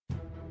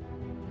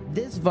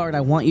This Vart,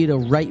 I want you to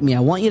write me. I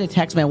want you to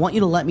text me. I want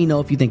you to let me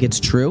know if you think it's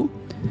true.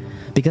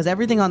 Because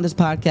everything on this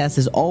podcast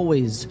is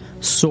always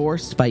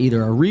sourced by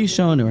either a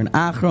Rishon or an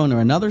Achron or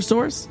another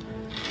source.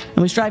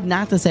 And we strive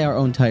not to say our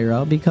own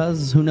Torah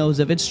because who knows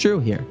if it's true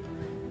here.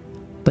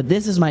 But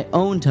this is my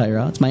own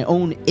Torah. It's my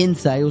own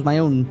insight. It was my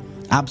own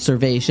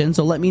observation.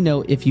 So let me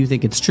know if you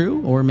think it's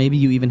true or maybe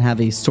you even have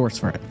a source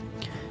for it.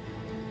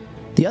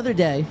 The other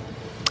day,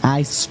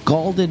 I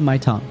scalded my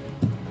tongue.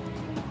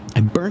 I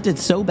burnt it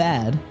so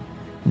bad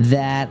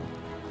that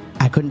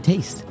I couldn't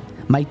taste.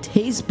 My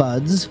taste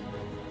buds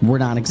were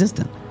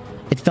non-existent.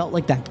 It felt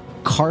like that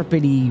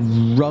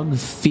carpety rug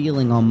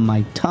feeling on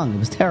my tongue. It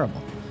was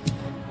terrible.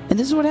 And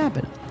this is what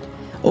happened.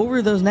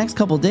 Over those next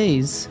couple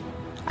days,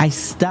 I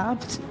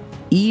stopped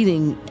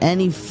eating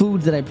any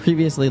food that I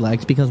previously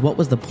liked because what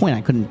was the point?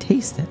 I couldn't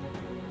taste it.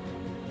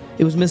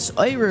 It was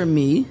misoyer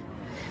me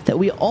that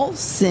we all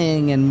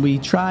sing and we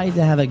try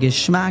to have a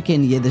Geshmak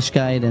in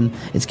Yiddishkeit, and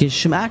it's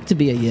Geshmak to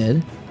be a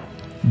Yid,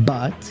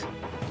 but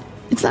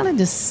it's not a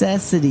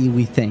necessity,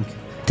 we think,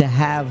 to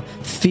have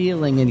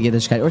feeling in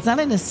Yiddishkeit, or it's not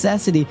a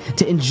necessity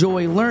to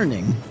enjoy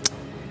learning.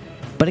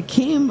 But it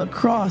came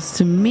across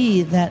to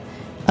me that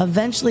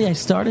eventually I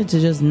started to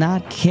just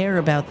not care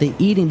about the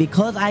eating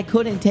because I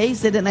couldn't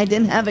taste it and I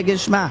didn't have a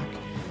Geshmak.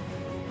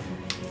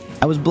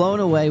 I was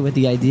blown away with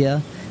the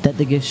idea that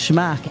the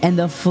Geshmak and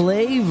the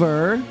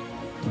flavor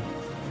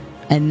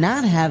and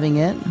not having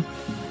it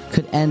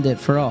could end it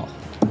for all.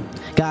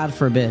 God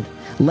forbid.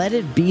 Let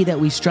it be that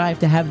we strive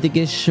to have the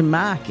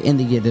Geshmak in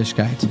the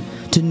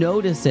Yiddishkeit, to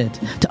notice it,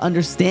 to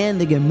understand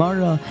the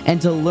Gemara,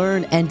 and to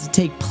learn and to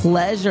take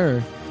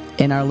pleasure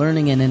in our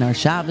learning and in our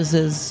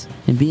Shabbases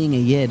and being a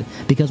Yid.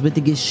 Because with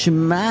the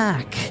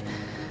Geshmak,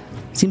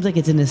 it seems like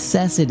it's a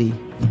necessity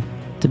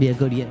to be a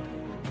good Yid.